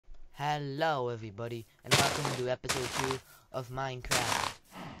Hello everybody, and welcome to episode 2 of Minecraft,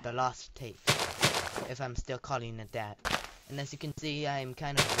 The Lost Tape, if I'm still calling it that. And as you can see, I'm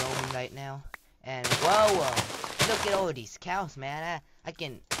kind of roaming right now, and whoa, look at all these cows, man. I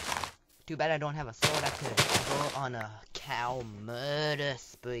can, too bad I don't have a sword. I could go on a cow murder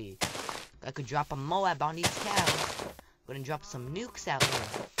spree. I could drop a Moab on these cows. I'm gonna drop some nukes out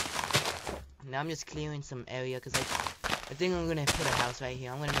here. Now I'm just clearing some area, because I think I'm gonna put a house right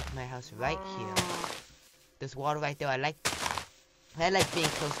here. I'm gonna make my house right here. There's water right there. I like being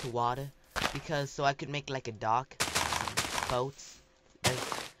close to water, because so I could make like a dock, boats.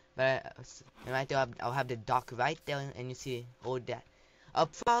 But right there, I'll have the dock right there, and you see all that. I'll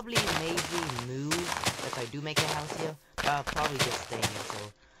probably maybe move if I do make a house here, but I'll probably just stay here. So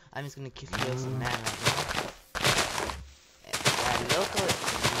I'm just gonna kill some man right now. And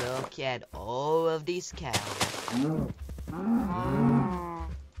look at all of these cows.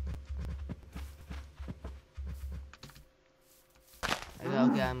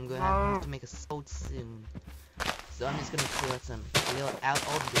 Okay, I'm gonna have to make a sword soon. So I'm just gonna clear out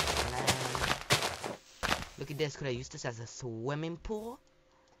all this land. Look at this, could I use this as a swimming pool?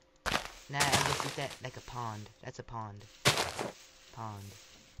 Nah, I'll just use that like a pond. That's a pond.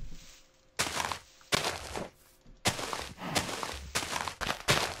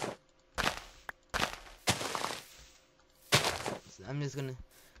 So I'm just gonna,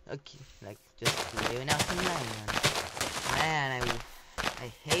 okay, like, just clearing out some land. Man, I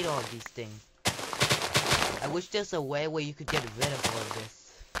hate all these things. I wish there's a way where you could get rid of all of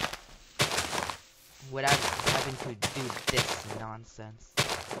this without having to do this nonsense.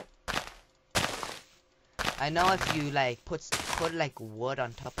 I know if you like put like wood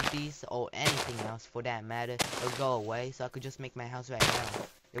on top of these or anything else for that matter, it'll go away. So I could just make my house right now.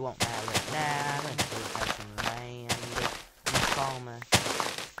 It won't matter. Nah, I'm gonna put out some land. I'm a farmer.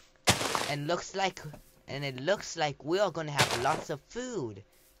 And it looks like we are gonna have lots of food.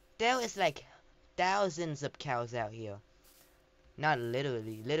 There is like thousands of cows out here. Not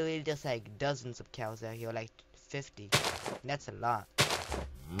literally. Literally just like dozens of cows out here, like 50. That's a lot.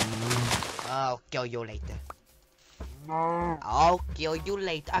 I'll kill you later. I'll kill you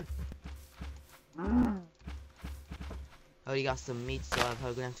later. I already got some meat, so I'm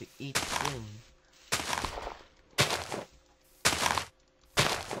probably gonna have to eat soon.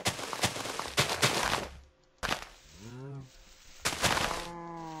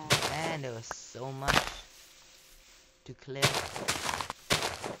 Man, there was so much to clear.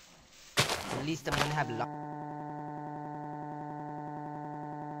 At least I'm gonna have luck.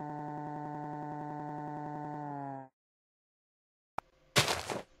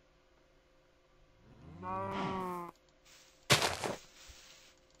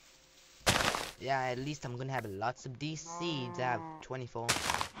 Yeah, at least I'm gonna have lots of these seeds. I have 24.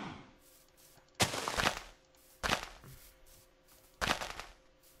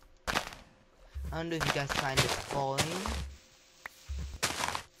 I don't know if you guys find this boring.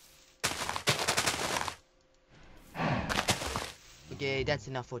 Okay, that's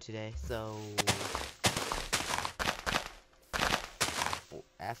enough for today. So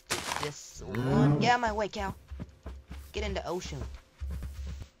after this one, get out of my way, cow. Get in the ocean.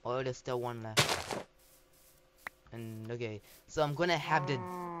 Oh, there's still one left. And okay, so I'm gonna have the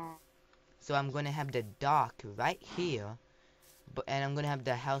dock right here, and I'm gonna have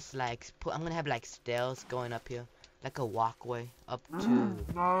the house like I'm gonna have like stairs going up here, like a walkway up to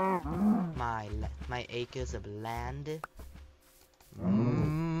my acres of land.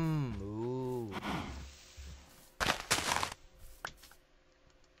 Ooh.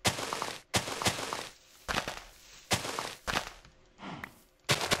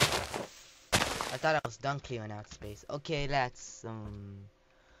 I thought I was done clearing out space. Okay, let's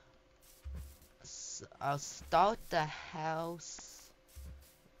I'll start the house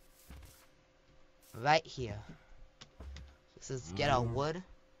right here. So let's get our wood.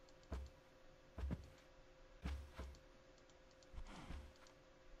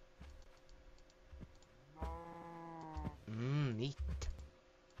 Meat.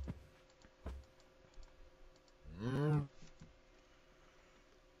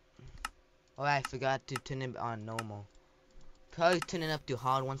 Oh, I forgot to turn it on normal. Probably turn it up to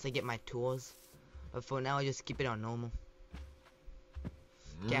hard once I get my tools. But for now, I just keep it on normal.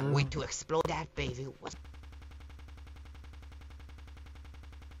 Can't wait to explode that baby. What?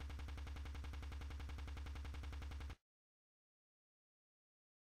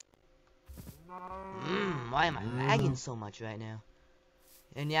 Why am I lagging so much right now?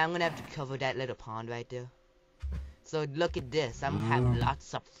 And yeah, I'm gonna have to cover that little pond right there. So look at this. I'm gonna have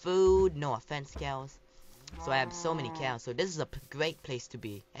lots of food. No offense, cows. So I have so many cows. So this is a great place to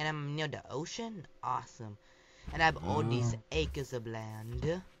be. And I'm near the ocean. Awesome. And I have all these acres of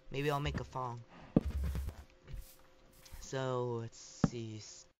land. Maybe I'll make a farm. So let's see.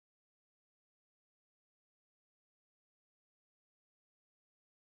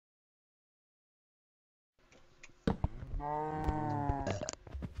 I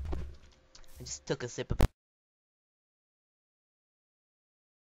just took a sip of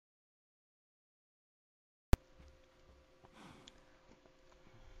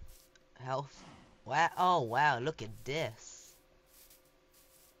health. Wow! Oh wow! Look at this.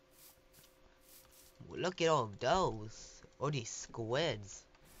 Look at all those. All these squids.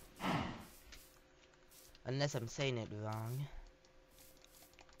 Unless I'm saying it wrong.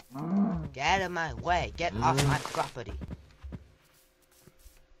 Get out of my way. Get off my property.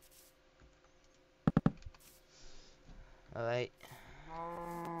 Alright.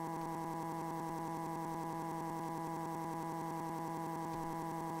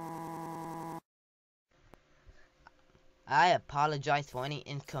 I apologize for any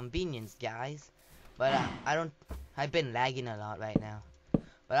inconvenience, guys. But I've been lagging a lot right now.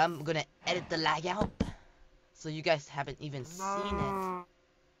 But I'm gonna edit the lag out. So you guys haven't even seen it.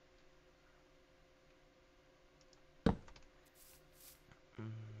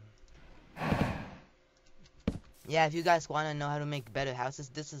 Yeah, if you guys want to know how to make better houses,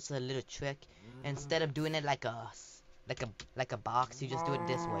 this is a little trick. Instead of doing it like a box, you just do it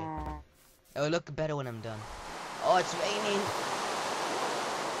this way. It'll look better when I'm done. Oh, it's raining.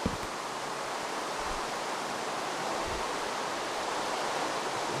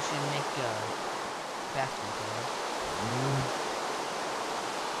 We should make a crafting table.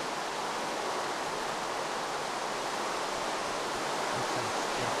 And some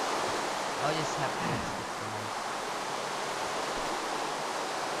sticks. I'll just have wood sticks for now.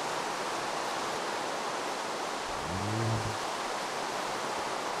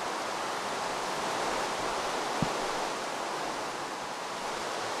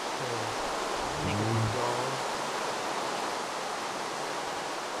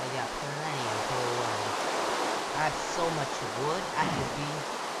 I have so much wood, I could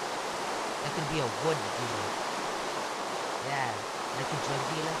be a wood dealer. Yeah, like a drug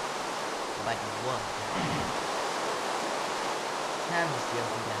dealer, but wood. I'm just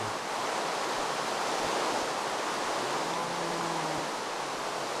joking, guys.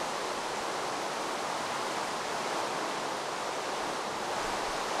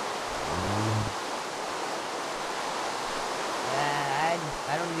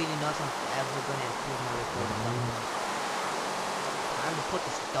 I don't really know if I'm ever gonna improve my recording numbers. Time to put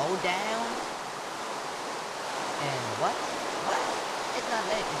the stove down. And what? What? It's not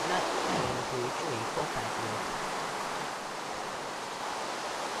late. It's not 1, 2, 3, 4, 5 minutes.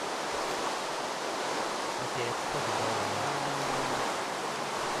 Okay, let's put the door down.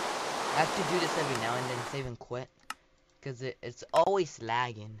 I have to do this every now and then, save and quit. Because it's always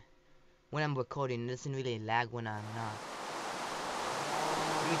lagging. When I'm recording, it doesn't really lag when I'm not.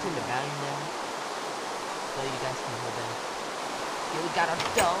 Let me turn the volume down so you guys can hear better. Here we got our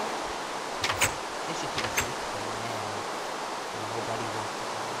dough. This should be a safe for now. Nobody wants to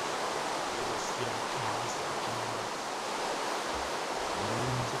go. Just see the cows.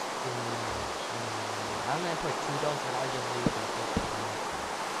 I'm gonna put 2 doughs, but I'll just leave it like this.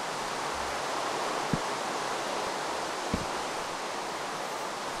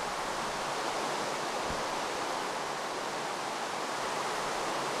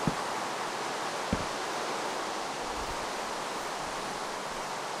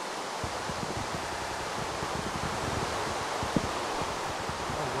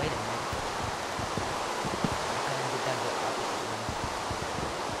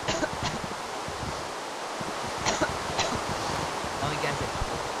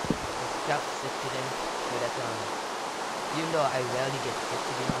 Even though I rarely get sick,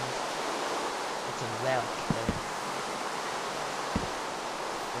 to be honest, it's a rare killer.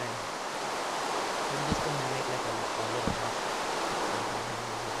 I'm just gonna make like a little house.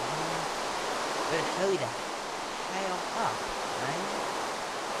 Better hurry the hell up, right?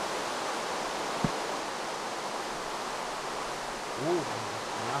 Ooh,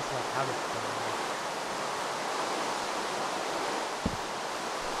 and also out of the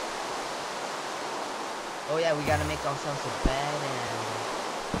oh yeah, we gotta make ourselves a bed,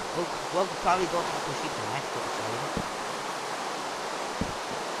 and we'll probably go to the sheep the next episode.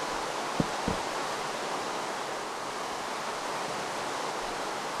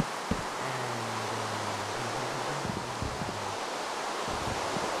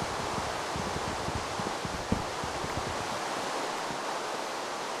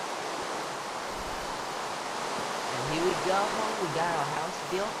 got our house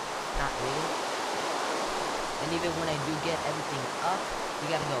built. Not really. And even when I do get everything up, we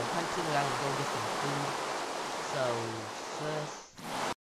gotta go hunting, we gotta go get some food. So, first,